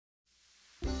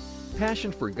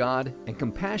Passion for God and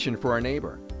compassion for our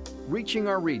neighbor. Reaching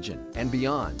our region and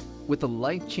beyond with the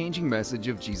life-changing message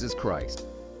of Jesus Christ.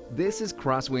 This is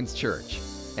Crosswinds Church.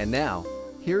 And now,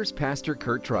 here's Pastor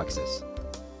Kurt Truxas.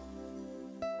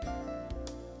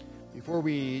 Before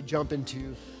we jump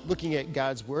into looking at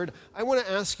God's Word, I want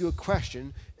to ask you a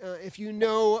question. If you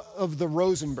know of the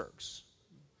Rosenbergs,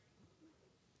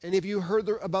 any of you heard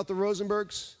about the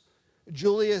Rosenbergs?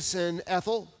 Julius and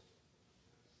Ethel?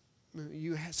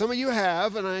 Some of you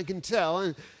have, and I can tell.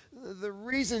 And the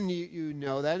reason you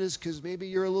know that is because maybe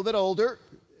you're a little bit older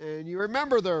and you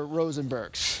remember the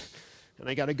Rosenbergs. And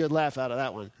I got a good laugh out of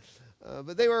that one.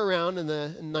 But they were around in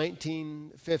the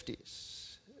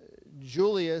 1950s.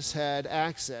 Julius had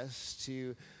access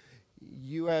to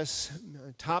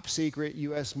top secret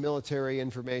U.S. military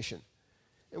information.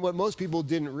 And what most people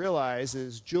didn't realize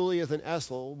is Julius and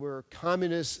Ethel were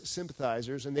communist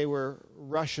sympathizers and they were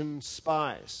Russian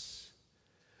spies.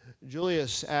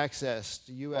 Julius accessed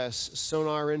U.S.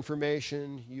 sonar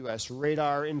information, U.S.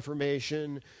 radar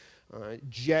information,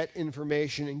 jet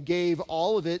information, and gave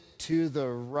all of it to the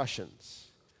Russians.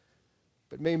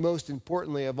 But maybe most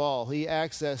importantly of all, he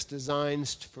accessed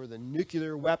designs for the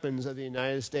nuclear weapons of the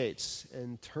United States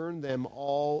and turned them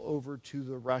all over to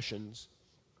the Russians.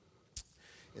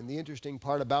 And the interesting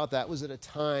part about that was at a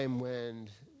time when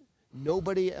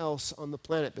nobody else on the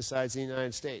planet besides the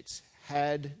United States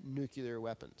had nuclear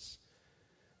weapons.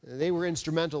 They were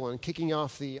instrumental in kicking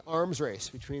off the arms race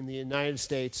between the United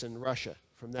States and Russia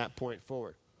from that point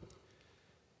forward.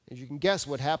 As you can guess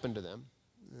what happened to them,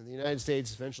 the United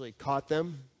States eventually caught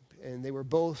them, and they were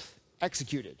both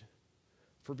executed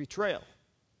for betrayal,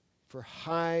 for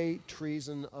high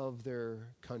treason of their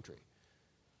country.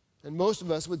 And most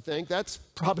of us would think that's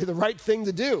probably the right thing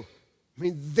to do. I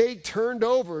mean, they turned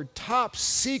over top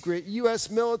secret U.S.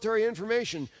 military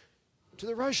information to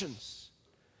the Russians.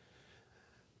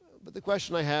 But the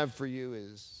question I have for you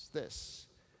is this.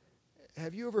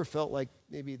 Have you ever felt like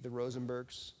maybe the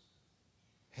Rosenbergs?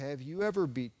 Have you ever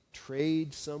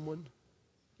betrayed someone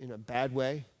in a bad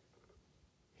way?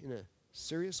 In a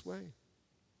serious way?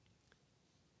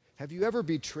 Have you ever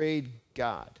betrayed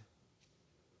God?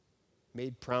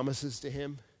 Made promises to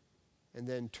him and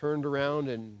then turned around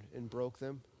and broke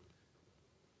them?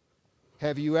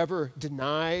 Have you ever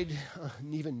denied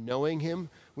even knowing him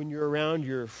when you're around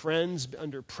your friends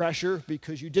under pressure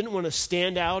because you didn't want to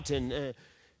stand out and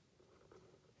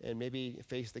maybe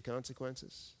face the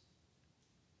consequences?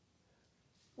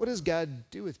 What does God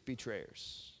do with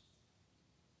betrayers?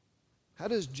 How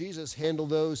does Jesus handle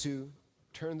those who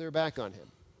turn their back on him?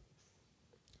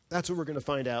 That's what we're going to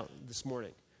find out this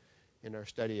morning in our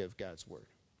study of God's Word.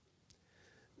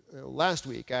 Last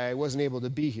week, I wasn't able to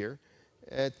be here.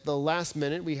 At the last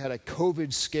minute, we had a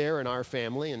COVID scare in our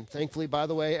family, and thankfully, by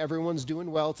the way, everyone's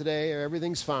doing well today.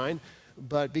 Everything's fine.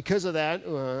 But because of that,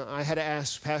 I had to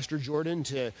ask Pastor Jordan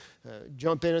to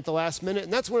jump in at the last minute.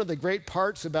 And that's one of the great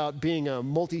parts about being a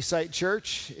multi-site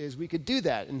church is we could do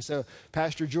that. And so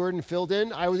Pastor Jordan filled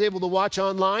in. I was able to watch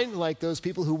online like those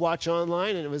people who watch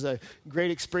online, and it was a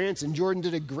great experience. And Jordan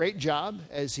did a great job,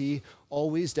 as he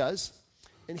always does.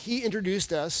 And he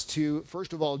introduced us to,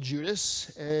 first of all,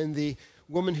 Judas and the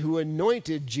woman who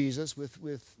anointed Jesus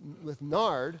with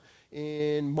nard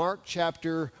in Mark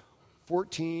chapter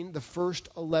 14, the first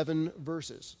 11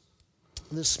 verses.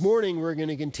 This morning, we're going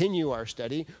to continue our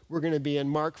study. We're going to be in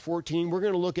Mark 14. We're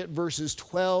going to look at verses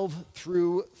 12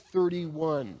 through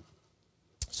 31.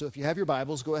 So if you have your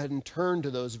Bibles, go ahead and turn to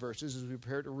those verses as we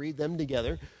prepare to read them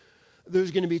together.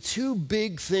 There's going to be two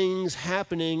big things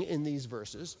happening in these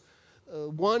verses.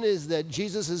 One is that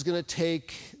Jesus is going to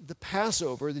take the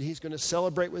Passover that he's going to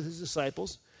celebrate with his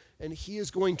disciples, and he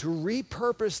is going to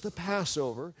repurpose the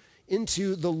Passover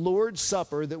into the Lord's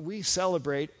Supper that we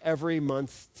celebrate every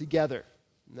month together.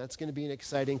 And that's going to be an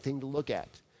exciting thing to look at.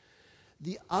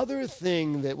 The other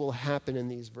thing that will happen in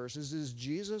these verses is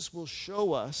Jesus will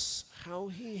show us how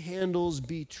he handles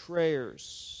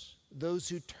betrayers, those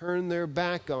who turn their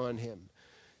back on him.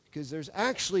 Because there's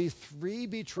actually three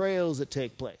betrayals that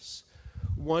take place.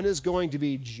 One is going to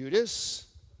be Judas.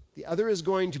 The other is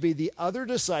going to be the other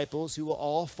disciples who will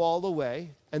all fall away.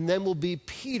 And then will be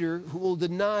Peter, who will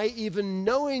deny even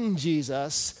knowing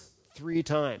Jesus 3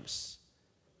 times.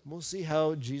 We'll see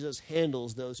how Jesus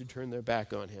handles those who turn their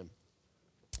back on him.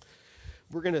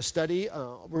 We're going to study,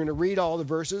 we're going to read all the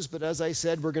verses, but as I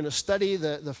said, we're going to study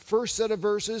the first set of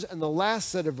verses and the last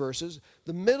set of verses.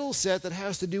 The middle set that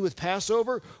has to do with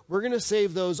Passover, we're going to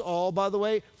save those all, by the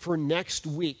way, for next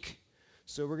week.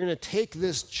 So we're going to take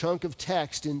this chunk of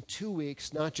text in 2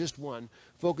 weeks, not just one,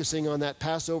 focusing on that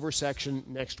Passover section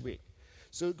next week.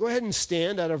 So go ahead and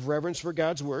stand out of reverence for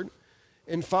God's Word.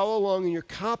 and follow along in your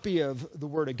copy of the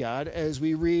Word of God as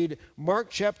we read Mark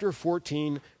chapter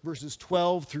 14, verses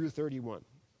 12 through 31.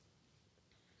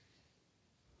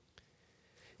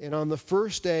 And on the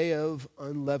first day of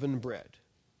unleavened bread,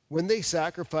 when they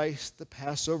sacrificed the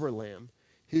Passover lamb,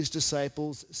 his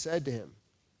disciples said to him,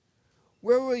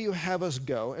 "Where will you have us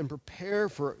go and prepare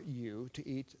for you to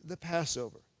eat the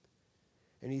Passover?"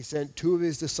 And he sent two of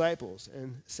his disciples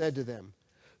and said to them,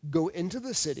 "Go into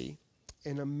the city,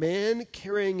 and a man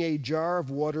carrying a jar of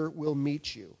water will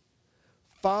meet you.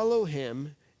 Follow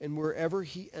him, and wherever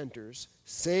he enters,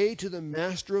 say to the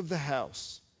master of the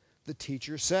house, 'The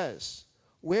teacher says,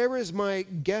 where is my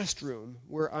guest room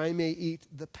where I may eat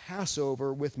the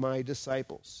Passover with my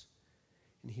disciples?'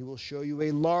 And he will show you a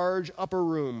large upper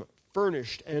room,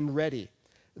 furnished and ready.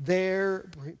 There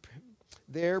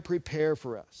prepare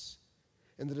for us."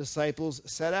 And the disciples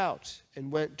set out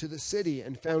and went to the city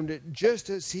and found it just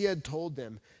as he had told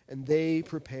them, and they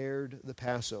prepared the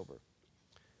Passover.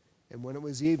 And when it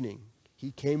was evening,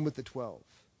 he came with the 12,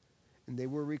 and they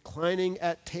were reclining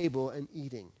at table and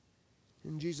eating.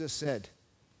 And Jesus said,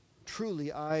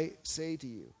 "Truly I say to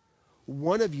you,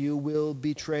 one of you will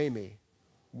betray me,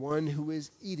 one who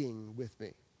is eating with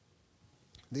me."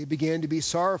 They began to be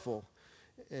sorrowful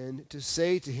and to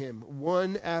say to him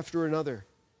one after another,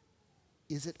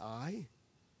 "Is it I?"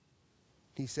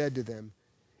 He said to them,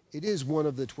 "It is one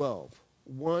of the 12,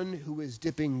 one who is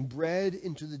dipping bread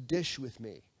into the dish with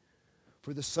me.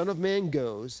 For the Son of Man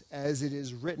goes as it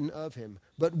is written of him,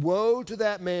 but woe to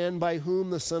that man by whom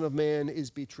the Son of Man is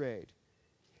betrayed.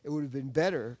 It would have been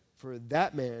better for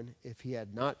that man if he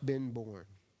had not been born."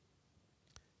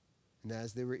 And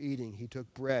as they were eating, he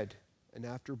took bread, and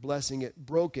after blessing it,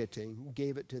 broke it and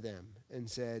gave it to them, and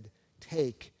said,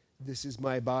 "Take, this is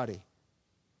my body."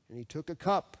 And he took a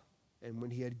cup, and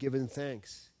when he had given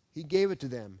thanks, he gave it to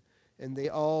them, and they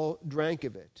all drank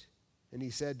of it. And he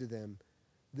said to them,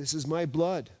 "This is my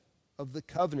blood of the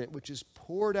covenant, which is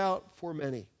poured out for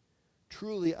many.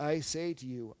 Truly I say to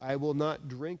you, I will not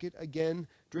drink again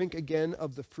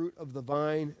of the fruit of the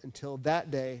vine until that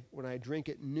day when I drink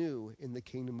it new in the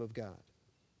kingdom of God."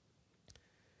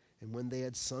 And when they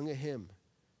had sung a hymn,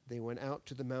 they went out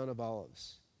to the Mount of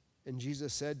Olives. And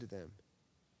Jesus said to them,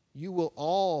 "You will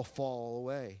all fall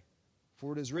away,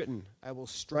 for it is written, I will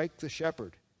strike the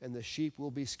shepherd, and the sheep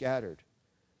will be scattered.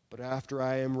 But after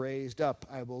I am raised up,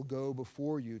 I will go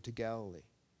before you to Galilee."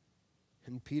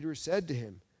 And Peter said to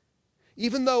him,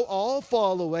 "Even though all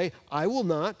fall away, I will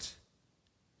not."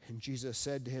 And Jesus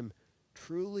said to him,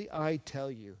 "Truly I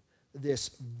tell you, this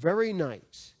very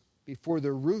night, before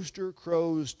the rooster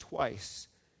crows twice,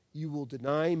 you will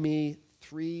deny me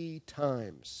 3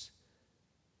 times.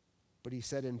 But he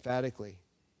said emphatically,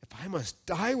 "If I must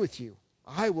die with you,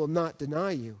 I will not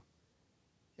deny you."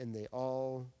 And they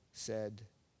all said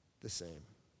the same.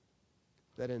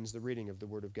 That ends the reading of the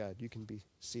Word of God. You can be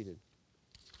seated.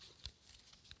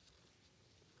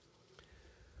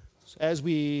 So as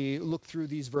we look through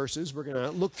these verses, we're going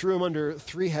to look through them under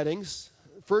 3 headings.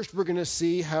 First, we're going to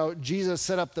see how Jesus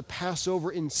set up the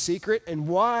Passover in secret and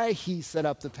why he set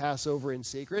up the Passover in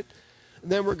secret.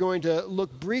 And then we're going to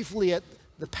look briefly at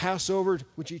the Passover,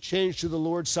 which he changed to the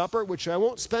Lord's Supper, which I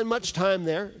won't spend much time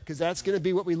there because that's going to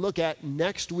be what we look at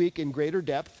next week in greater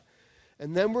depth.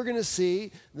 And then we're going to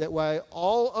see that while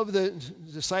all of the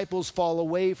disciples fall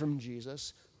away from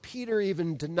Jesus, Peter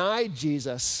even denied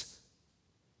Jesus,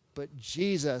 but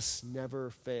Jesus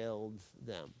never failed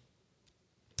them.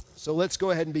 So let's go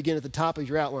ahead and begin at the top of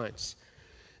your outlines.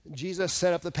 Jesus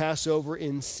set up the Passover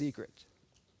in secret.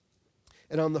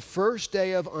 And on the first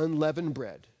day of unleavened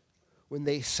bread, when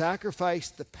they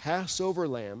sacrificed the Passover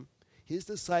lamb, his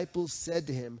disciples said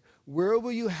to him, "Where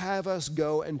will you have us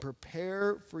go and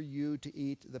prepare for you to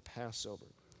eat the Passover?"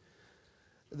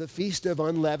 The Feast of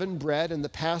Unleavened Bread and the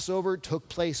Passover took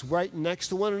place right next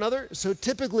to one another, so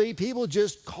typically people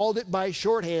just called it by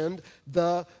shorthand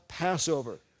the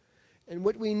Passover. And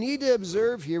what we need to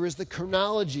observe here is the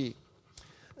chronology.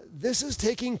 This is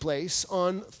taking place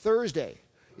on Thursday.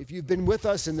 If you've been with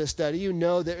us in this study, you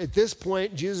know that at this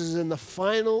point, Jesus is in the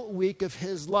final week of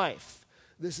his life.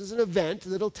 This is an event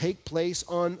that'll take place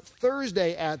on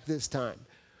Thursday at this time.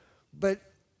 But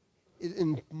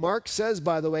Mark says,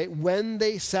 by the way, when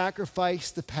they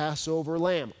sacrificed the Passover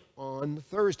lamb on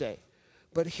Thursday.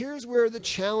 But here's where the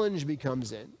challenge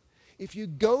becomes in. If you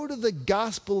go to the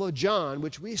Gospel of John,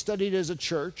 which we studied as a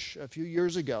church a few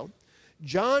years ago,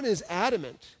 John is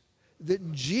adamant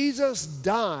that Jesus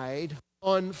died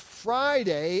on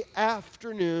Friday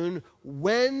afternoon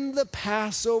when the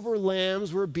Passover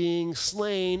lambs were being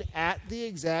slain at the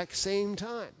exact same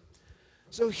time.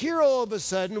 So here all of a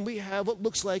sudden we have what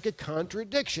looks like a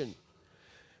contradiction.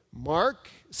 Mark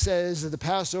says that the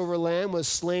Passover lamb was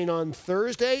slain on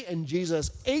Thursday and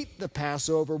Jesus ate the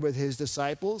Passover with his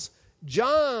disciples.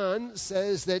 John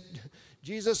says that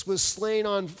Jesus was slain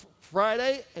on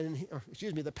Friday,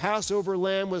 the Passover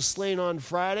lamb was slain on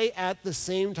Friday at the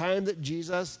same time that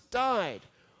Jesus died.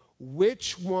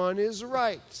 Which one is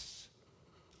right?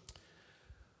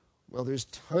 Well, there's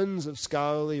tons of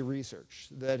scholarly research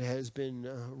that has been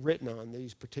written on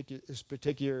this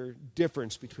particular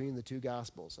difference between the two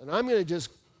Gospels. And I'm going to just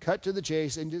cut to the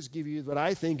chase and just give you what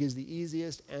I think is the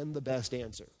easiest and the best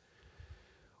answer.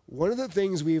 One of the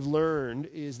things we've learned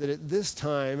is that at this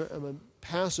time,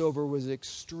 Passover was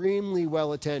extremely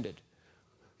well attended.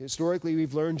 Historically,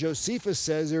 we've learned, Josephus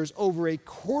says there's over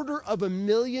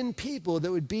 250,000 people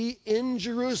that would be in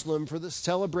Jerusalem for the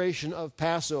celebration of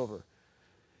Passover.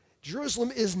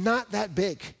 Jerusalem is not that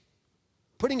big.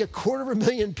 Putting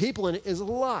 250,000 people in it is a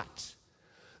lot.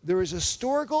 There is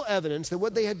historical evidence that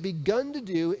what they had begun to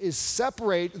do is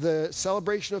separate the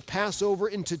celebration of Passover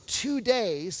into 2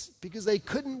 days because they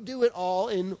couldn't do it all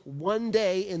in one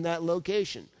day in that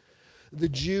location. The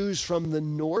Jews from the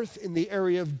north in the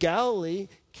area of Galilee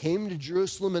came to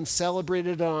Jerusalem and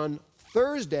celebrated on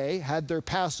Thursday, had their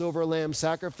Passover lamb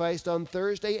sacrificed on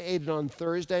Thursday, ate it on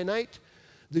Thursday night.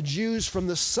 The Jews from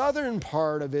the southern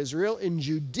part of Israel in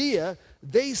Judea,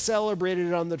 they celebrated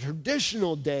it on the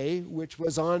traditional day, which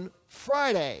was on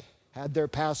Friday, had their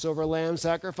Passover lamb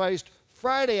sacrificed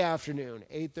Friday afternoon,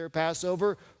 ate their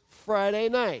Passover Friday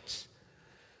night.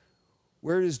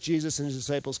 Where does Jesus and his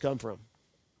disciples come from?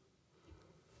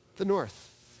 The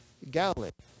north,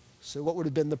 Galilee. So what would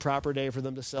have been the proper day for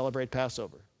them to celebrate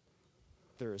Passover?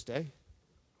 Thursday.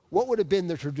 What would have been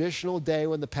the traditional day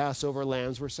when the Passover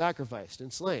lambs were sacrificed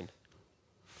and slain?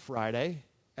 Friday,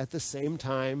 at the same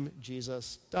time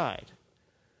Jesus died.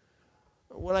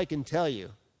 What I can tell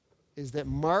you is that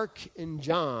Mark and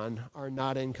John are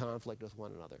not in conflict with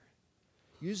one another.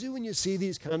 Usually when you see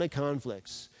these kind of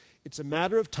conflicts, it's a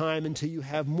matter of time until you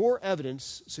have more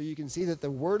evidence so you can see that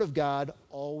the Word of God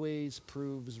always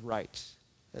proves right.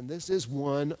 And this is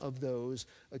one of those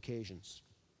occasions.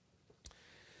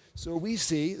 So we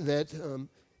see that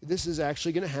this is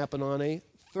actually going to happen on a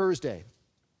Thursday.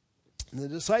 And the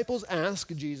disciples ask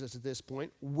Jesus at this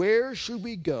point, where should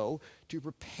we go to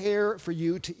prepare for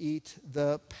you to eat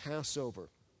the Passover?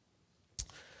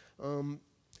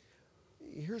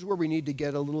 Here's where we need to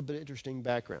get a little bit interesting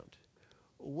background.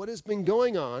 What has been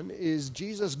going on is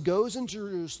Jesus goes into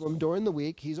Jerusalem during the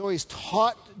week. He's always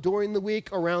taught during the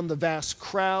week around the vast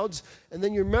crowds. And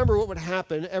then you remember what would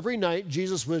happen. Every night,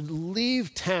 Jesus would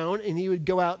leave town and he would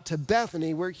go out to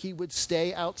Bethany where he would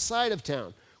stay outside of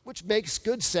town, which makes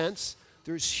good sense.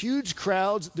 There's huge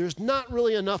crowds. There's not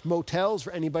really enough motels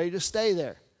for anybody to stay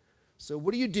there. So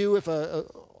what do you do if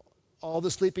all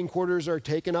the sleeping quarters are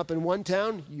taken up in one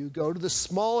town? You go to the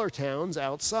smaller towns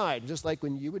outside, just like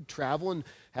when you would travel and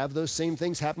have those same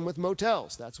things happen with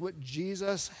motels. That's what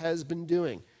Jesus has been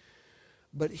doing.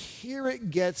 But here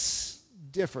it gets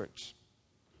different,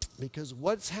 because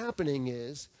what's happening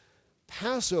is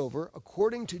Passover,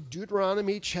 according to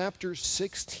Deuteronomy chapter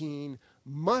 16,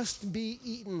 must be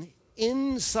eaten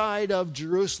inside of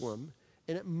Jerusalem,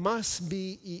 and it must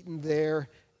be eaten there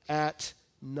at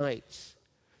night.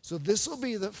 So this will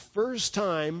be the first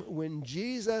time when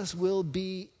Jesus will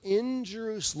be in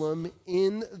Jerusalem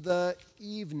in the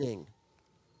evening.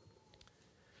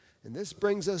 And this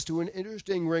brings us to an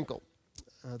interesting wrinkle,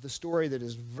 the story that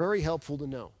is very helpful to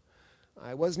know.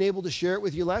 I wasn't able to share it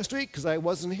with you last week because I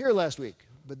wasn't here last week,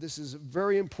 but this is a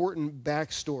very important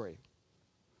backstory.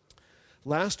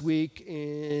 Last week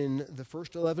in the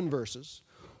first 11 verses,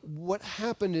 what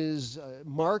happened is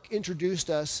Mark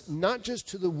introduced us not just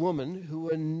to the woman who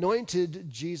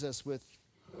anointed Jesus with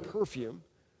perfume,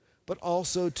 but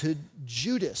also to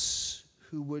Judas,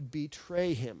 who would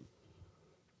betray him.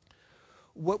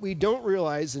 What we don't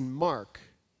realize in Mark,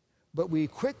 but we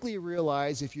quickly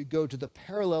realize if you go to the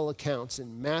parallel accounts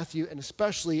in Matthew and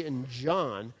especially in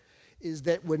John, is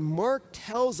that when Mark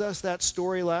tells us that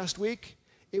story last week,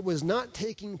 it was not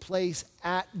taking place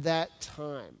at that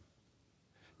time.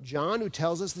 John, who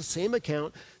tells us the same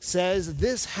account, says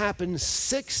this happened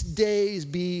 6 days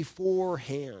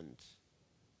beforehand.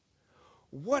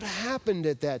 What happened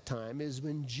at that time is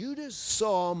when Judas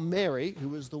saw Mary, who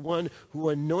was the one who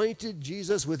anointed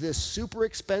Jesus with this super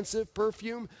expensive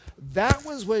perfume, that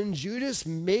was when Judas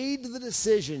made the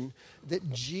decision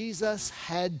that Jesus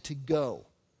had to go,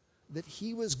 that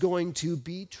he was going to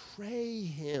betray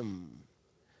him.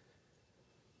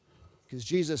 Because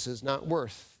Jesus is not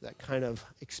worth that kind of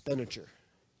expenditure.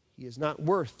 He is not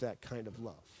worth that kind of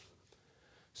love.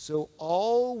 So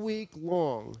all week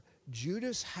long,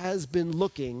 Judas has been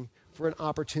looking for an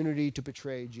opportunity to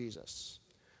betray Jesus.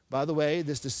 By the way,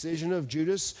 this decision of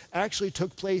Judas actually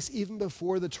took place even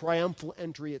before the triumphal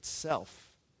entry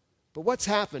itself. But what's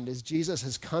happened is Jesus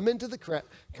has come into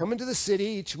the city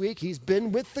each week. He's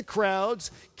been with the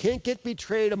crowds, can't get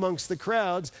betrayed amongst the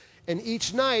crowds, and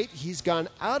each night he's gone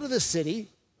out of the city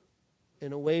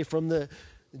and away from the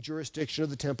jurisdiction of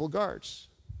the temple guards.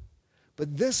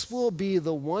 But this will be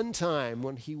the one time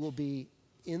when he will be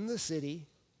in the city,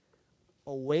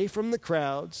 away from the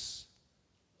crowds,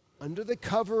 under the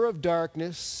cover of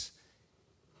darkness,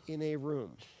 in a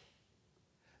room.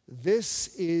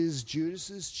 This is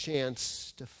Judas's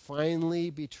chance to finally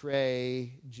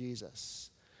betray Jesus,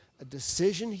 a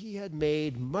decision he had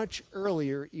made much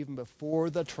earlier, even before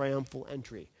the triumphal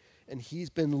entry. And he's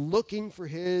been looking for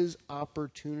his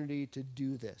opportunity to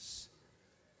do this.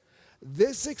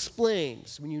 This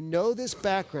explains, when you know this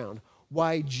background,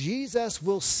 why Jesus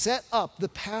will set up the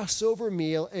Passover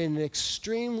meal in an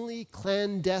extremely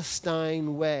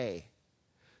clandestine way.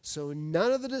 So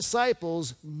none of the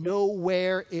disciples know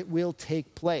where it will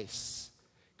take place.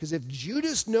 Because if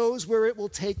Judas knows where it will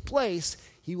take place,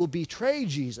 he will betray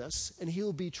Jesus, and he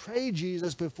will betray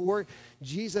Jesus before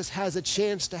Jesus has a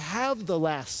chance to have the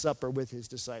Last Supper with his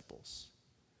disciples.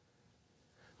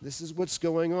 This is what's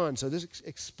going on. So this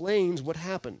explains what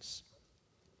happens.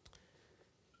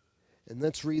 And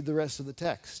let's read the rest of the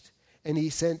text. And he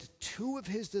sent 2 of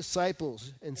his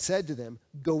disciples and said to them,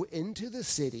 "Go into the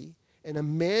city, and a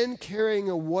man carrying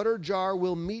a water jar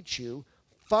will meet you.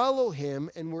 Follow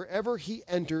him, and wherever he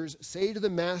enters, say to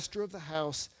the master of the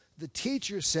house, 'The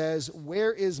teacher says,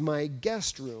 where is my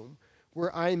guest room,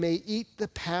 where I may eat the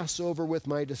Passover with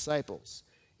my disciples?'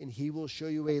 And he will show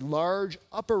you a large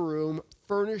upper room,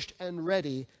 furnished and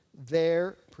ready.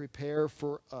 There prepare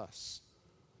for us."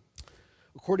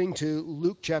 According to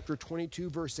Luke chapter 22,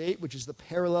 verse 8, which is the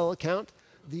parallel account,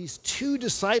 these 2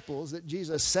 disciples that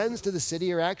Jesus sends to the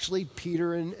city are actually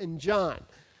Peter and John.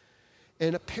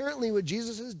 And apparently what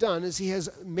Jesus has done is he has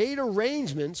made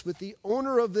arrangements with the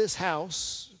owner of this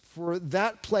house for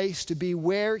that place to be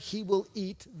where he will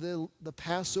eat the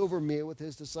Passover meal with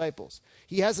his disciples.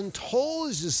 He hasn't told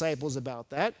his disciples about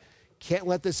that. Can't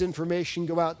let this information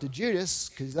go out to Judas,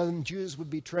 because then Judas would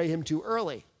betray him too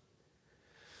early.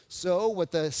 So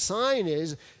what the sign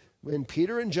is, when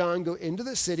Peter and John go into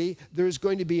the city, there's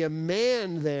going to be a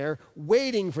man there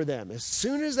waiting for them. As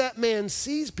soon as that man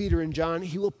sees Peter and John,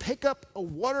 he will pick up a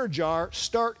water jar,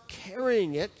 start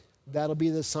carrying it. That'll be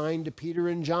the sign to Peter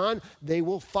and John. They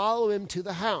will follow him to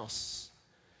the house.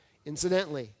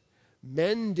 Incidentally,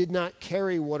 men did not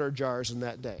carry water jars in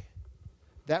that day.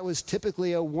 That was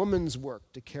typically a woman's work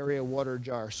to carry a water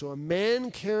jar. So a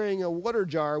man carrying a water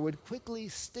jar would quickly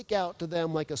stick out to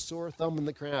them like a sore thumb in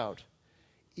the crowd.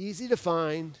 Easy to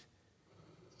find,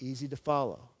 easy to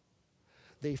follow.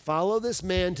 They follow this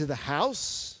man to the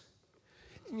house.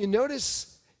 And you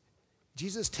notice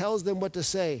Jesus tells them what to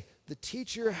say. The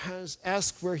teacher has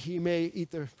asked where he may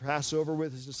eat the Passover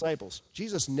with his disciples.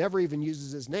 Jesus never even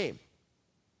uses his name.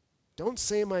 Don't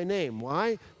say my name.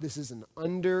 Why? This is an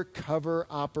undercover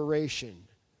operation.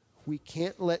 We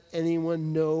can't let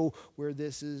anyone know where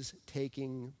this is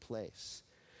taking place.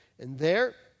 And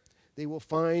there, they will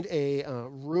find a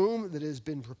room that has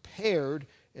been prepared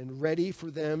and ready for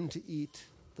them to eat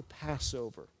the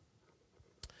Passover.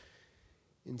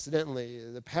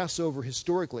 Incidentally, the Passover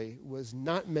historically was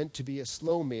not meant to be a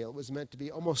slow meal. It was meant to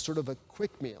be almost sort of a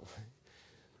quick meal.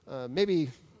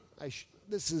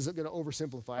 This is going to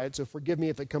oversimplify it, so forgive me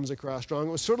if it comes across wrong.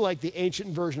 It was sort of like the ancient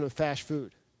version of fast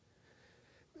food.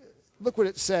 Look what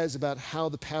it says about how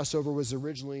the Passover was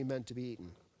originally meant to be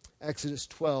eaten. Exodus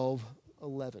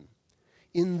 12:11.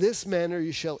 "In this manner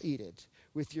you shall eat it,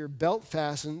 with your belt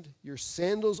fastened, your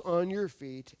sandals on your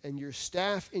feet, and your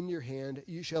staff in your hand.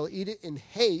 You shall eat it in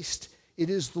haste. It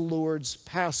is the Lord's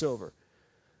Passover."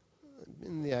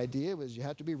 And the idea was you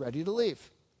had to be ready to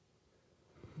leave.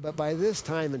 But by this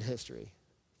time in history,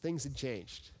 things had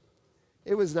changed.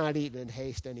 It was not eaten in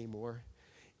haste anymore.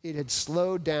 It had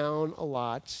slowed down a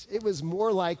lot. It was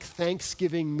more like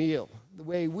Thanksgiving meal, the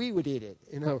way we would eat it,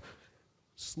 in a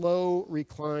slow,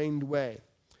 reclined way.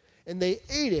 And they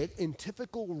ate it in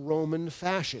typical Roman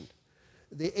fashion.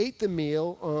 They ate the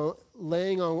meal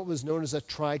laying on what was known as a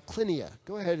triclinia.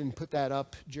 Go ahead and put that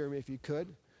up, Jeremy, if you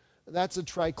could. That's a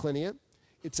triclinia.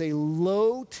 It's a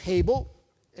low table,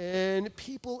 and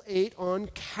people ate on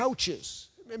couches.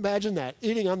 Imagine that,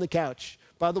 eating on the couch.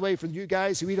 By the way, for you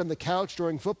guys who eat on the couch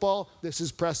during football, this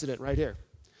is precedent right here.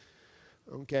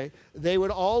 Okay? They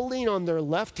would all lean on their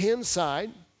left-hand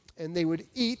side, and they would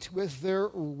eat with their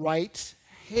right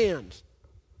hand,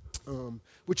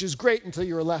 which is great until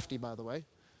you're a lefty, by the way,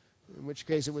 in which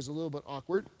case it was a little bit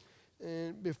awkward.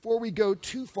 And before we go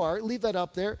too far, leave that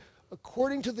up there.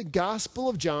 According to the Gospel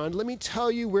of John, let me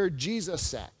tell you where Jesus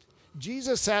sat.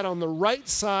 Jesus sat on the right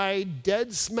side,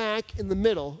 dead smack in the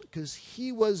middle, because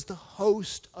he was the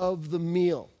host of the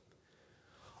meal.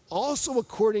 Also,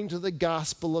 according to the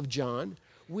Gospel of John,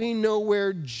 we know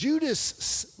where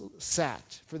Judas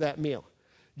sat for that meal.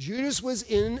 Judas was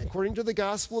in, according to the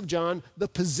Gospel of John, the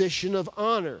position of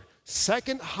honor.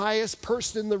 Second highest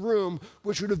person in the room,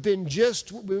 which would have been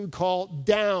just what we would call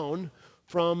down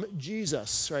from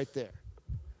Jesus right there.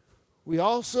 We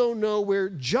also know where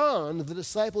John, the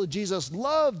disciple Jesus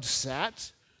loved,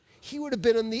 sat. He would have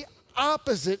been on the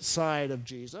opposite side of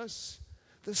Jesus,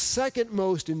 the second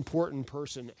most important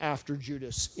person after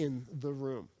Judas in the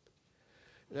room.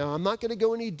 Now, I'm not going to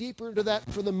go any deeper into that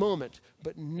for the moment,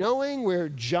 but knowing where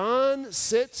John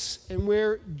sits and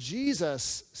where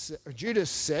Judas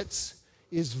sits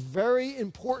is very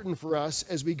important for us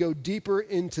as we go deeper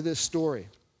into this story.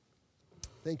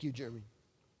 Thank you, Jeremy.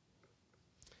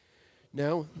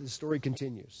 Now, the story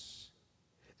continues.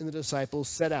 And the disciples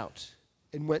set out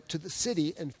and went to the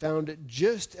city and found it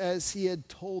just as he had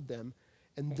told them,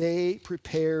 and they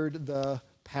prepared the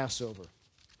Passover.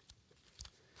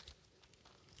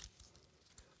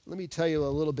 Let me tell you a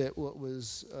little bit what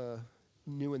was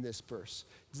new in this verse.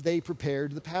 They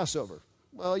prepared the Passover.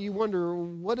 Well, you wonder,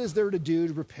 what is there to do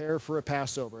to prepare for a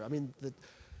Passover? I mean,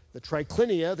 the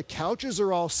triclinia, the couches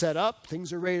are all set up,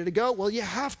 things are ready to go. Well, you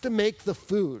have to make the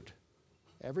food.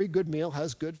 Every good meal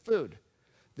has good food.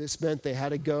 This meant they had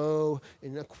to go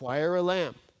and acquire a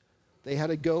lamb. They had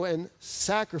to go and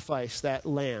sacrifice that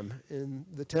lamb in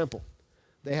the temple.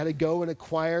 They had to go and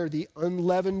acquire the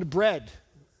unleavened bread.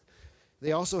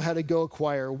 They also had to go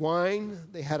acquire wine.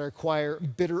 They had to acquire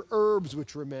bitter herbs,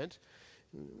 which were meant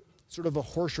sort of a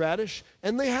horseradish.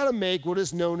 And they had to make what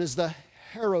is known as the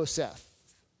haroseth.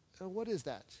 Now, what is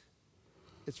that?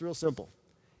 It's real simple.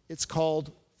 It's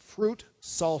called fruit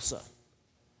salsa.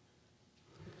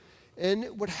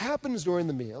 And what happens during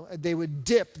the meal, they would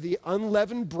dip the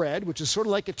unleavened bread, which is sort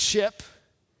of like a chip,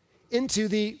 into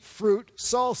the fruit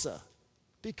salsa.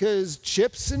 Because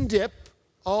chips and dip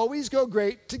always go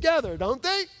great together, don't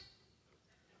they?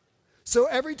 So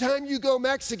every time you go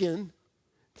Mexican,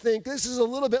 think this is a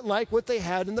little bit like what they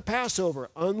had in the Passover.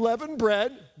 Unleavened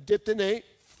bread dipped in a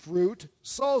fruit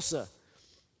salsa.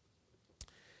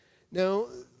 Now,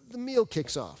 the meal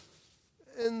kicks off.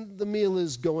 And the meal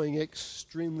is going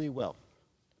extremely well.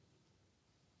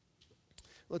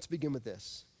 Let's begin with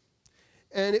this.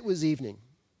 And it was evening.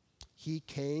 He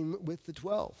came with the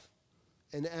 12.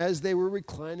 And as they were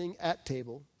reclining at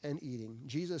table and eating,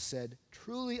 Jesus said,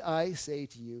 "Truly I say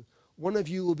to you, one of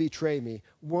you will betray me,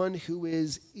 one who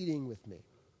is eating with me."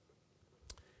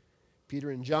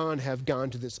 Peter and John have gone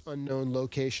to this unknown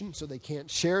location, so they can't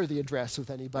share the address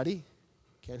with anybody.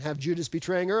 Can't have Judas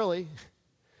betraying early.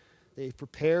 They've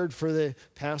prepared for the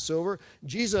Passover.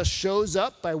 Jesus shows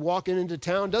up by walking into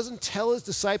town, doesn't tell his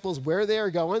disciples where they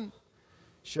are going,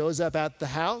 shows up at the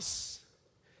house.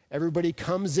 Everybody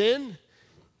comes in.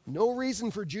 No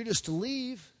reason for Judas to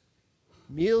leave.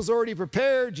 Meal's already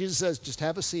prepared. Jesus says, just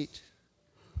have a seat.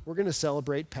 We're going to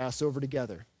celebrate Passover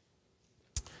together.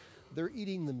 They're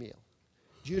eating the meal.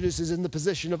 Judas is in the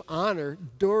position of honor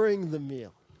during the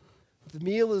meal. The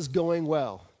meal is going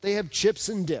well. They have chips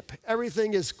and dip.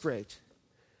 Everything is great.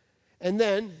 And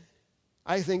then,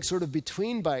 I think sort of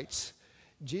between bites,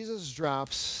 Jesus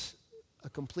drops a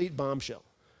complete bombshell.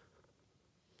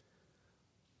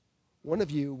 One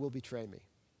of you will betray me.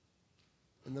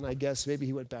 And then I guess maybe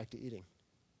he went back to eating.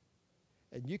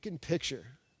 And you can picture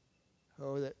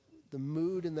that the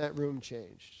mood in that room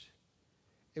changed.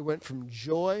 It went from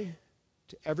joy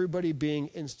to everybody being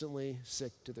instantly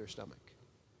sick to their stomach.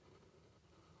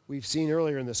 We've seen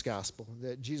earlier in this gospel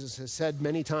that Jesus has said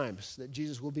many times that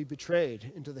Jesus will be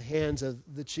betrayed into the hands of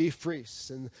the chief priests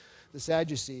and the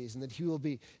Sadducees, and that he will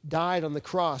be died on the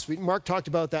cross. Mark talked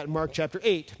about that in Mark chapter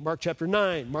 8, Mark chapter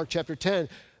 9, Mark chapter 10.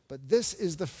 But this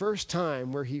is the first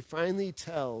time where he finally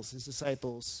tells his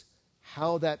disciples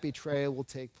how that betrayal will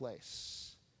take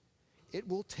place. It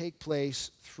will take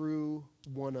place through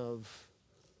one of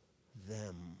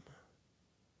them.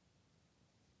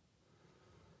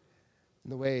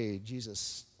 And the way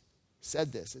Jesus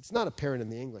said this, it's not apparent in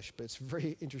the English, but it's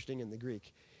very interesting in the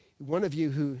Greek. One of you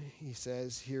who, he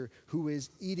says here, who is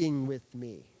eating with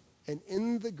me. And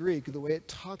in the Greek, the way it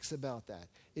talks about that,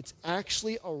 it's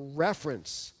actually a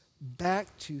reference back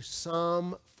to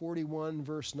Psalm 41,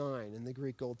 verse 9 in the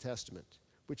Greek Old Testament,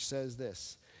 which says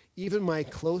this, even my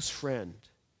close friend,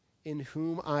 in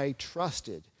whom I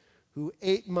trusted, who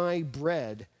ate my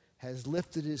bread, has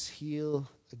lifted his heel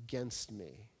against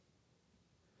me."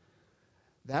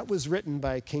 That was written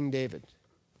by King David.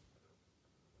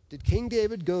 Did King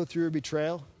David go through a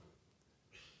betrayal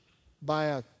by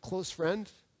a close friend?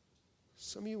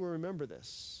 Some of you will remember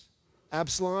this.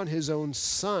 Absalom, his own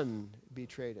son,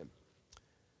 betrayed him.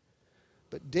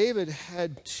 But David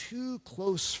had two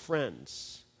close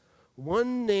friends,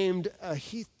 one named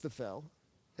Ahithophel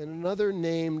and another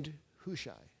named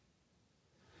Hushai.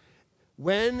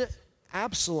 When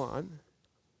Absalom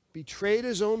betrayed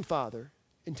his own father,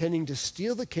 intending to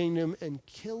steal the kingdom and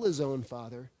kill his own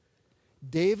father,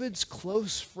 David's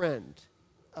close friend,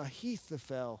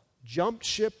 Ahithophel, jumped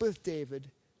ship with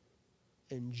David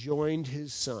and joined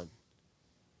his son.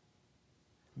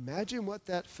 Imagine what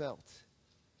that felt,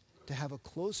 to have a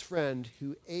close friend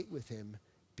who ate with him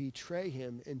betray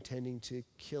him, intending to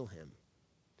kill him.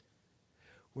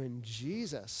 When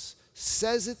Jesus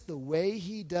says it the way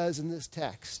he does in this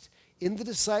text, in the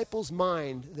disciples'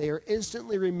 mind, they are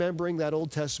instantly remembering that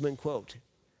Old Testament quote.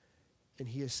 And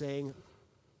he is saying,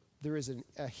 there is an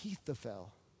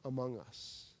Ahithophel among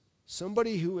us,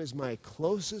 somebody who is my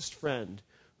closest friend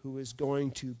who is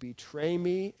going to betray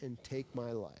me and take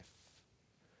my life.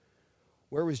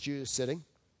 Where was Judas sitting?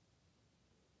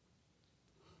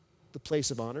 The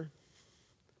place of honor.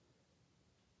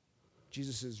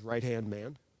 Jesus' right-hand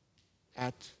man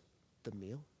at the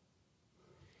meal.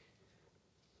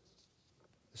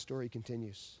 The story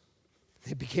continues.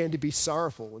 They began to be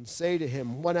sorrowful and say to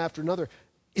him one after another,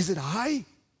 "Is it I?"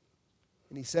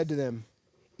 And he said to them,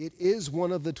 "It is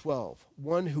one of the 12,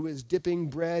 one who is dipping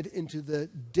bread into the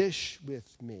dish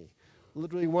with me."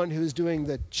 Literally one who is doing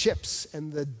the chips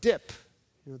and the dip,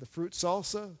 the fruit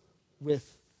salsa,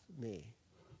 with me.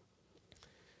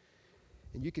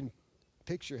 And you can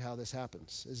picture how this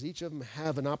happens. As each of them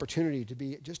have an opportunity to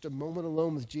be just a moment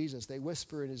alone with Jesus, they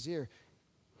whisper in his ear,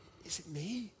 "Is it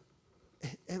me?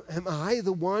 Am I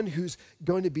the one who's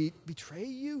going to betray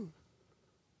you?"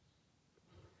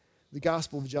 The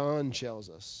Gospel of John tells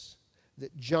us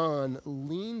that John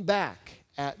leaned back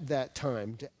at that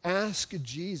time to ask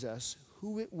Jesus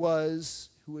who it was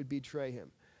who would betray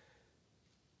him.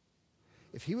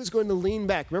 If he was going to lean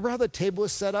back, remember how the table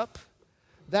was set up?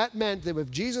 That meant that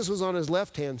if Jesus was on his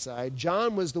left-hand side,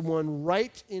 John was the one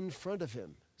right in front of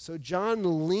him. So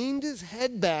John leaned his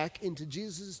head back into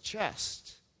Jesus'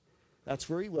 chest. That's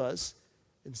where he was,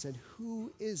 and said,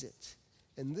 "Who is it?"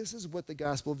 And this is what the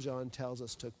Gospel of John tells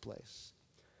us took place.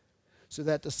 So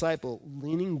that disciple,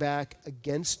 leaning back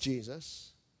against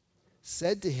Jesus,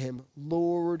 said to him,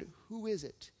 "Lord, who is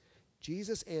it?"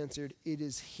 Jesus answered, "It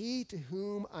is he to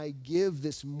whom I give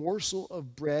this morsel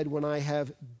of bread when I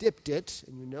have dipped it."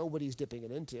 And you know what he's dipping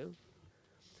it into.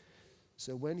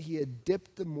 So when he had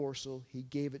dipped the morsel, he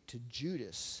gave it to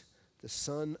Judas, the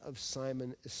son of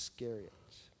Simon Iscariot.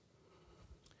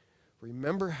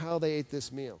 Remember how they ate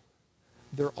this meal.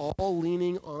 They're all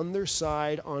leaning on their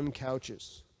side on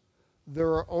couches.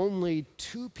 There are only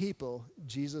two people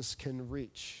Jesus can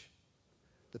reach.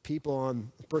 The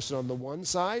person on the one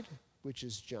side, which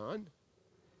is John,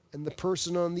 and the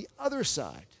person on the other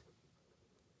side.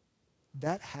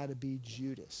 That had to be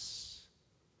Judas.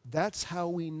 That's how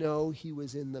we know he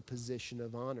was in the position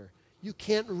of honor. You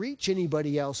can't reach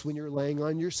anybody else when you're laying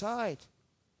on your side.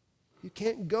 You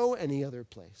can't go any other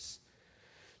place.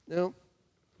 Now,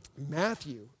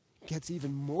 Matthew gets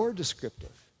even more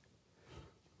descriptive.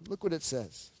 Look what it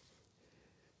says.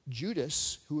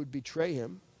 Judas, who would betray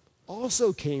him,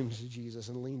 also came to Jesus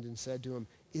and leaned and said to him,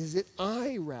 "Is it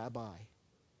I, Rabbi?"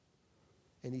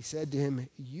 And he said to him,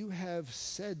 "You have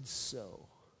said so."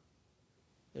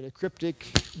 In a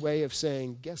cryptic way of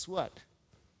saying, guess what?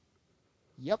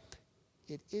 Yep,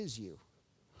 it is you.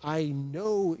 I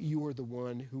know you are the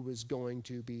one who was going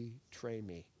to betray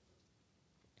me.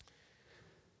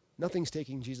 Nothing's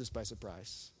taking Jesus by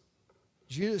surprise.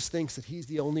 Judas thinks that he's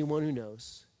the only one who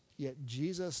knows, yet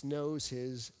Jesus knows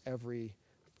his every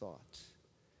thought.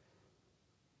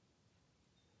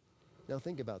 Now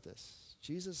think about this.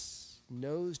 Jesus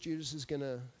knows Judas is going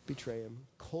to betray him,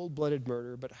 cold-blooded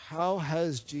murder, but how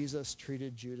has Jesus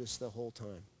treated Judas the whole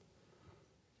time?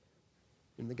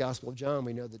 In the Gospel of John,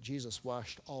 we know that Jesus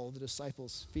washed all the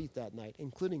disciples' feet that night,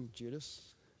 including Judas.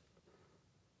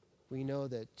 We know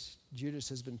that Judas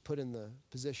has been put in the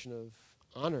position of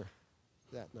honor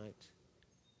that night.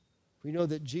 We know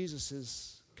that Jesus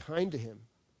is kind to him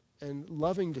and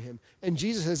loving to him. And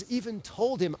Jesus has even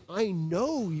told him, "I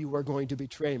know you are going to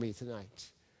betray me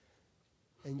tonight."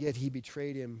 And yet he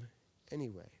betrayed him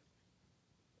anyway.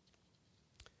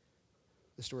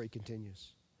 The story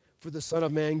continues. For the Son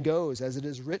of Man goes, as it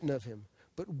is written of him.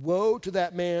 But woe to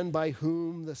that man by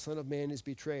whom the Son of Man is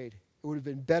betrayed. It would have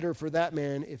been better for that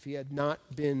man if he had not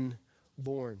been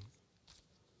born.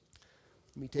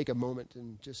 Let me take a moment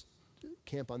and just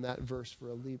camp on that verse for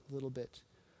a little bit.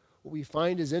 What we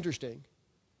find is interesting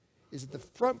is at the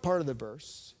front part of the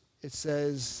verse, it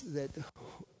says that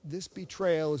this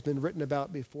betrayal has been written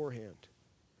about beforehand.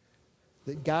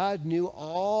 That God knew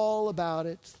all about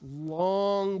it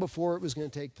long before it was going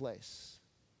to take place.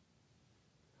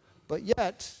 But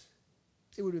yet,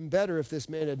 it would have been better if this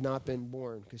man had not been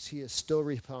born, because he is still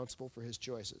responsible for his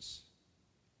choices.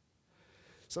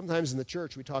 Sometimes in the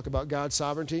church we talk about God's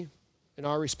sovereignty and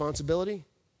our responsibility.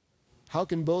 How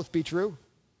can both be true?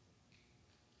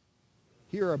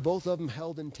 Here are both of them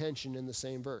held in tension in the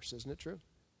same verse, isn't it true?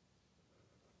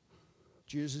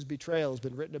 Judas' betrayal has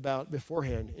been written about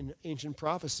beforehand in ancient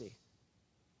prophecy.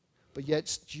 But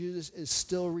yet Judas is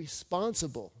still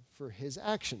responsible for his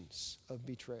actions of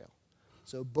betrayal.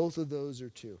 So both of those are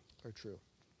true.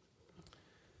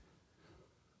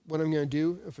 What I'm going to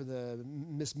do for the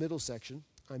middle section,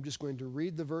 I'm just going to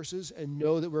read the verses and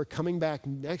know that we're coming back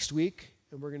next week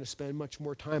and we're going to spend much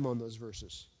more time on those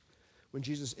verses when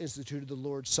Jesus instituted the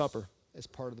Lord's Supper as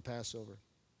part of the Passover.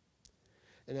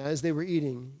 And as they were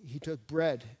eating, he took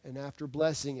bread and after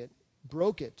blessing it,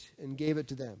 broke it and gave it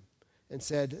to them and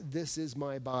said, "This is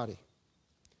my body."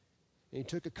 And he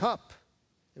took a cup,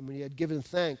 and when he had given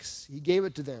thanks, he gave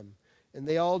it to them, and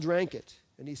they all drank it.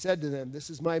 And he said to them, "This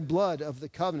is my blood of the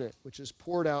covenant, which is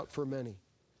poured out for many.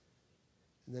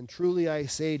 And then truly I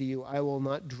say to you, I will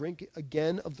not drink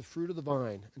again of the fruit of the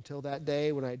vine until that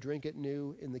day when I drink it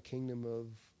new in the kingdom of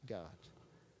God."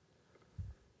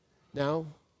 Now,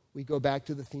 we go back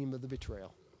to the theme of the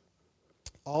betrayal.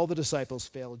 All the disciples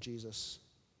failed Jesus,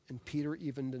 and Peter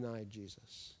even denied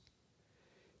Jesus.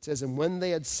 It says, "And when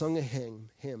they had sung a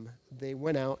hymn, they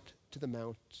went out to the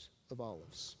Mount of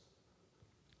Olives."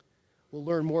 We'll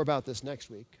learn more about this next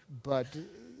week, but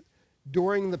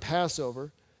during the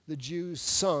Passover, the Jews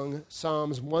sung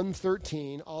Psalms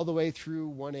 113 all the way through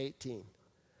 118.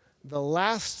 The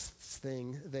last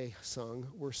thing they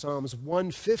sung were Psalms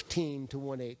 115 to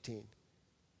 118.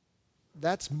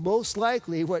 That's most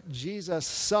likely what Jesus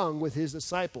sung with his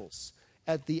disciples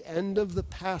at the end of the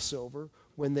Passover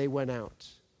when they went out.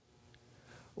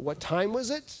 What time was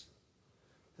it?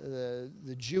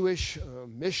 The Jewish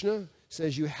Mishnah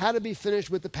says you had to be finished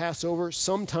with the Passover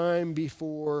sometime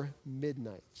before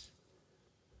midnight.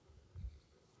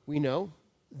 We know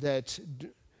that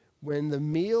when the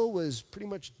meal was pretty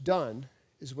much done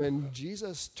is when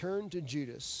Jesus turned to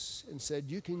Judas and said,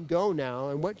 "You can go now,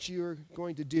 and what you're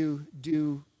going to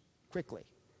do quickly."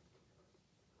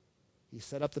 He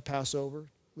set up the Passover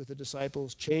with the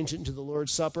disciples, changed it into the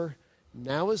Lord's Supper.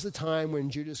 Now is the time when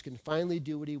Judas can finally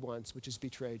do what he wants, which is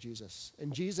betray Jesus.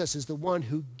 And Jesus is the one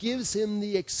who gives him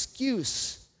the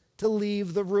excuse to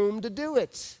leave the room to do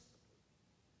it.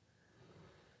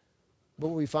 But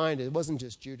what we find, it wasn't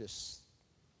just Judas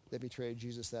that betrayed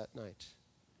Jesus that night.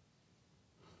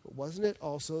 But wasn't it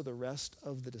also the rest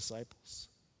of the disciples?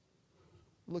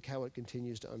 Look how it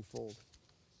continues to unfold.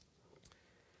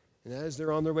 And as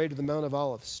they're on their way to the Mount of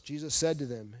Olives, Jesus said to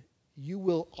them, "You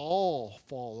will all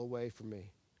fall away from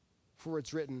me, for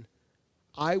it's written,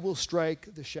 I will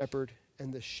strike the shepherd,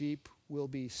 and the sheep will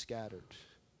be scattered."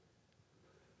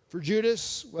 For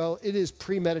Judas, well, it is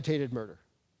premeditated murder.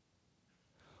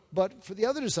 But for the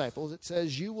other disciples, it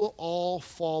says, "You will all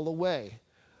fall away."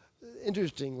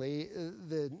 Interestingly,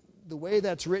 the way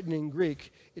that's written in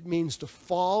Greek, it means to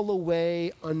fall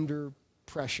away under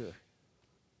pressure.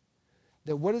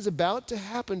 That what is about to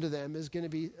happen to them is going to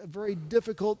be a very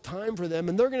difficult time for them,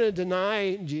 and they're going to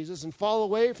deny Jesus and fall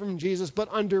away from Jesus, but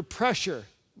under pressure,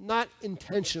 not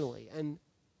intentionally and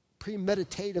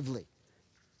premeditatively.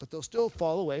 But they'll still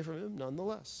fall away from him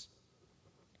nonetheless.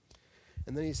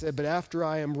 And then he said, "But after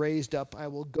I am raised up, I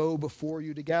will go before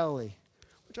you to Galilee,"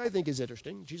 which I think is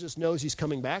interesting. Jesus knows he's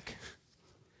coming back.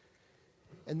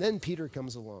 And then Peter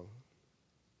comes along.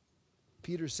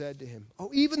 Peter said to him,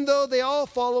 "Oh, even though they all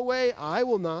fall away, I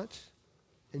will not."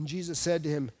 And Jesus said to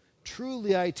him,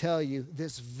 "Truly I tell you,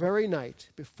 this very night,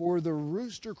 before the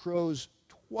rooster crows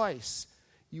twice,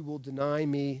 you will deny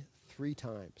me 3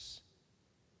 times.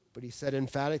 But he said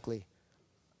emphatically,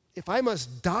 "If I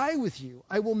must die with you,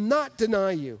 I will not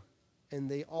deny you." And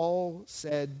they all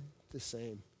said the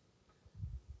same.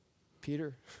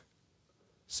 Peter,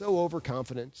 so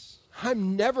overconfident.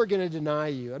 "I'm never going to deny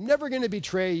you. I'm never going to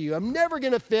betray you. I'm never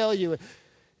going to fail you."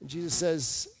 And Jesus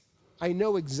says, "I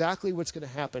know exactly what's going to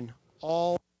happen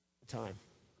all the time.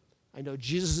 I know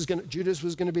Judas was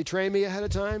going to betray me ahead of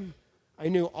time. I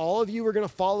knew all of you were going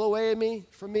to fall away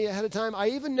from me ahead of time. I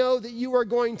even know that you are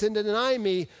going to deny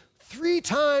me 3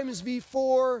 times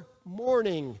before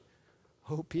morning.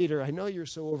 Oh, Peter, I know you're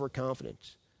so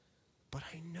overconfident, but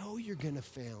I know you're going to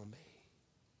fail me.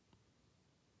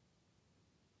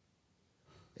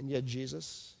 And yet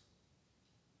Jesus,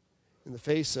 in the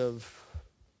face of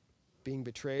being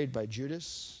betrayed by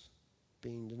Judas,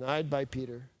 being denied by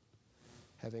Peter,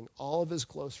 having all of his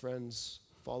close friends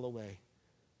fall away,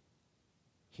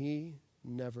 he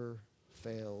never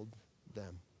failed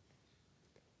them.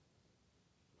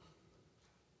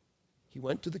 He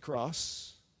went to the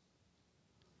cross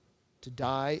to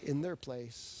die in their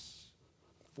place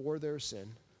for their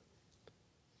sin,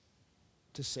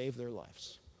 to save their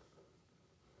lives.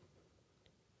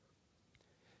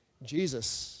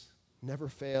 Jesus never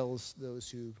fails those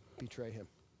who betray him,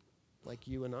 like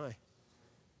you and I,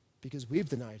 because we've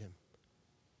denied him.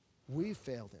 We've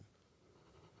failed him.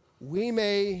 We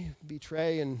may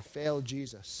betray and fail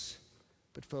Jesus,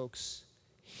 but folks,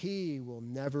 he will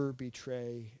never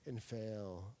betray and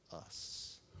fail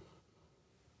us.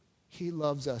 He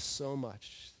loves us so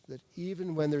much that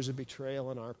even when there's a betrayal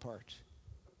on our part,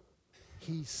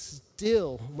 he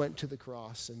still went to the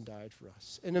cross and died for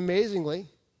us. And amazingly,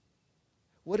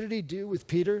 what did he do with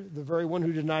Peter, the very one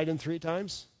who denied him 3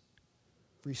 times?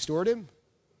 Restored him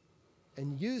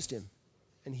and used him,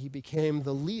 and he became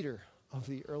the leader of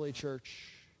the early church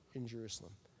in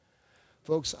Jerusalem.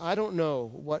 Folks, I don't know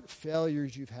what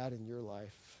failures you've had in your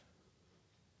life.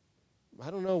 I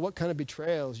don't know what kind of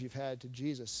betrayals you've had to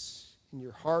Jesus in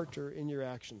your heart or in your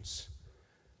actions.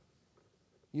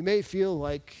 You may feel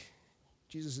like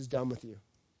Jesus is done with you.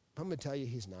 I'm going to tell you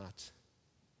he's not.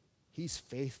 He's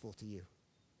faithful to you.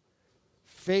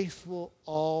 Faithful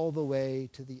all the way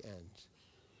to the end.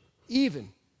 Even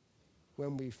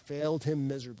when we failed him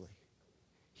miserably,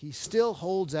 he still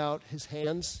holds out his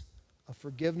hands of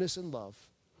forgiveness and love,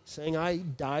 saying, I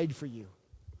died for you.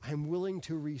 I'm willing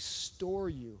to restore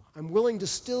you. I'm willing to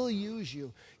still use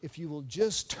you if you will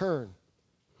just turn,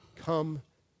 come,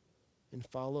 and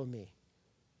follow me.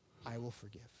 I will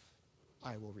forgive.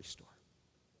 I will restore.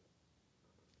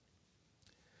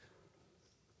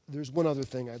 There's one other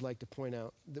thing I'd like to point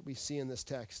out that we see in this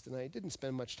text, and I didn't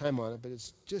spend much time on it, but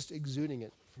it's just exuding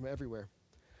it from everywhere.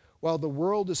 While the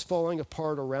world is falling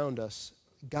apart around us,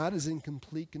 God is in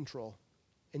complete control,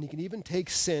 and he can even take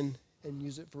sin and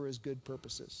use it for his good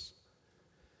purposes.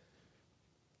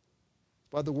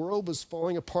 While the world was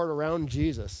falling apart around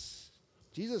Jesus,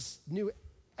 Jesus knew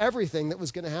everything that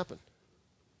was going to happen.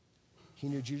 He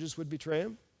knew Judas would betray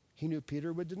him. He knew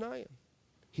Peter would deny him.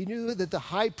 He knew that the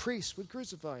high priest would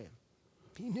crucify him.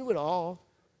 He knew it all.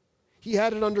 He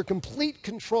had it under complete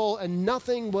control, and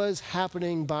nothing was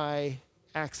happening by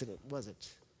accident, was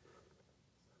it?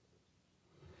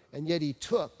 And yet he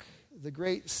took the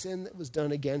great sin that was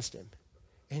done against him,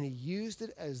 and he used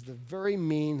it as the very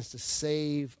means to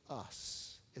save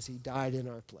us as he died in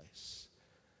our place.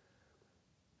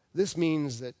 This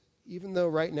means that even though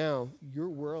right now your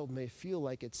world may feel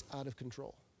like it's out of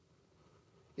control,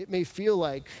 it may feel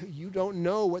like you don't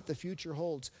know what the future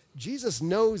holds, Jesus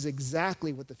knows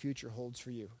exactly what the future holds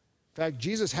for you. In fact,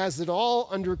 Jesus has it all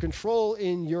under control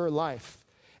in your life.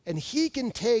 And he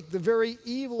can take the very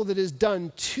evil that is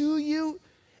done to you,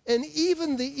 and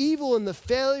even the evil and the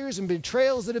failures and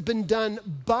betrayals that have been done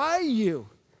by you.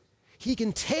 He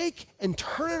can take and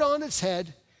turn it on its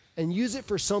head and use it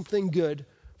for something good,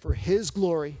 for his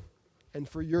glory and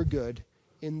for your good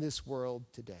in this world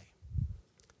today.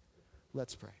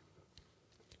 Let's pray.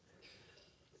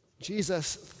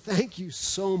 Jesus, thank you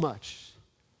so much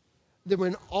that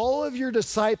when all of your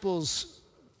disciples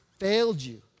failed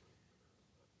you,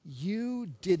 you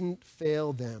didn't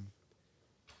fail them.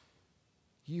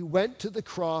 You went to the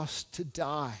cross to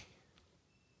die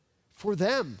for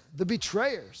them, the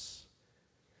betrayers.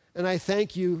 And I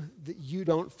thank you that you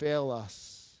don't fail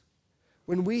us.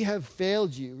 When we have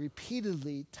failed you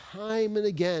repeatedly, time and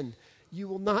again, you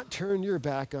will not turn your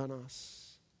back on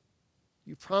us.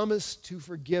 You promise to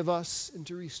forgive us and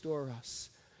to restore us.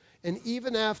 And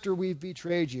even after we've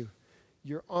betrayed you,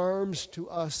 your arms to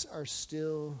us are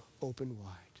still open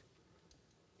wide.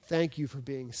 Thank you for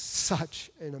being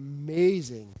such an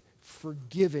amazing,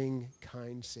 forgiving,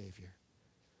 kind Savior.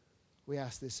 We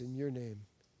ask this in your name.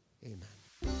 Amen.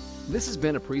 This has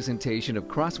been a presentation of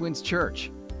Crosswinds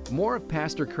Church. More of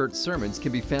Pastor Kurt's sermons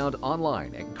can be found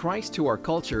online at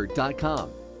christtourculture.com.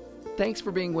 Thanks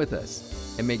for being with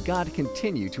us, and may God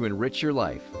continue to enrich your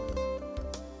life.